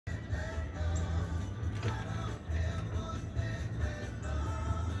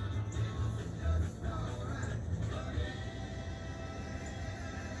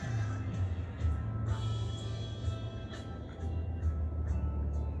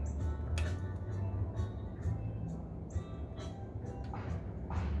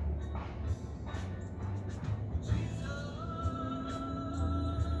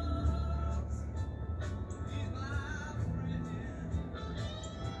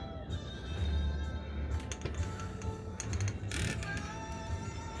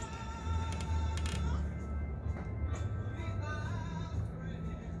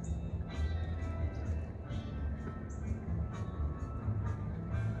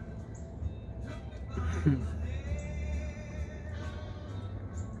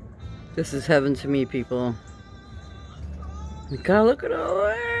This is heaven to me, people. God, look at all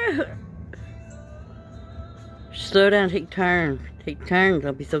that. Slow down, take turns. Take turns,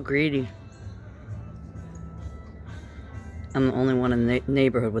 don't be so greedy. I'm the only one in the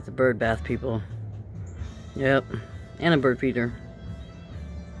neighborhood with the bird bath, people. Yep, and a bird feeder.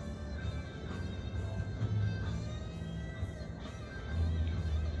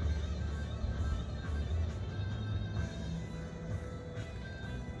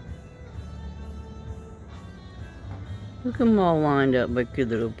 Look at them all lined up like good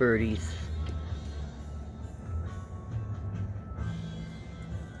little birdies.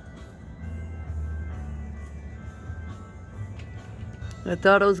 I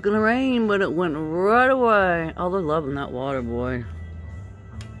thought it was gonna rain, but it went right away. Oh, they're loving that water, boy.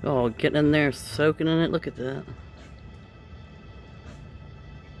 Oh, getting in there, soaking in it. Look at that.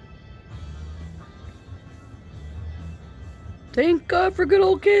 Thank God for good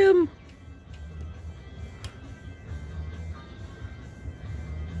old Kim.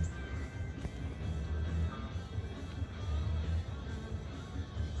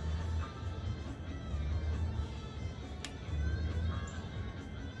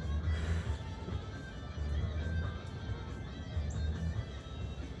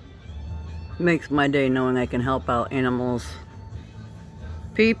 Makes my day knowing I can help out animals.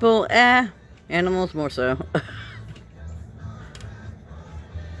 People, animals more so.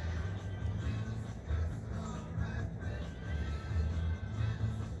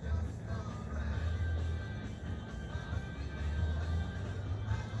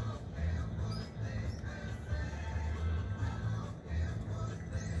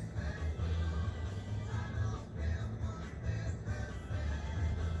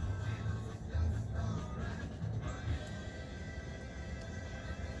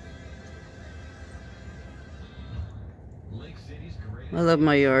 I love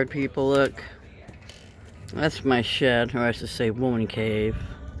my yard, people. Look, that's my shed, or I should say woman cave.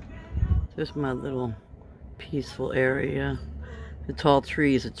 Just my little peaceful area. The tall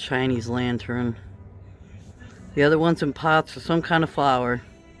tree is a Chinese lantern. The other one's in pots with some kind of flower.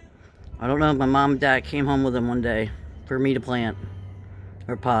 I don't know if my mom and dad came home with them one day for me to plant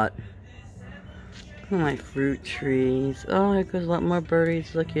or pot. Look at my fruit trees. Oh, there goes a lot more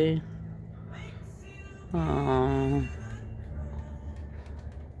birdies. Looky. Aww.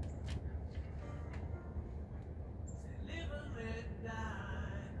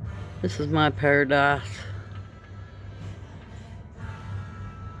 This is my paradise.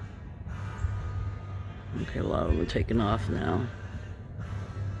 Okay, a lot of them are taking off now.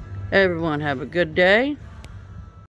 Everyone have a good day.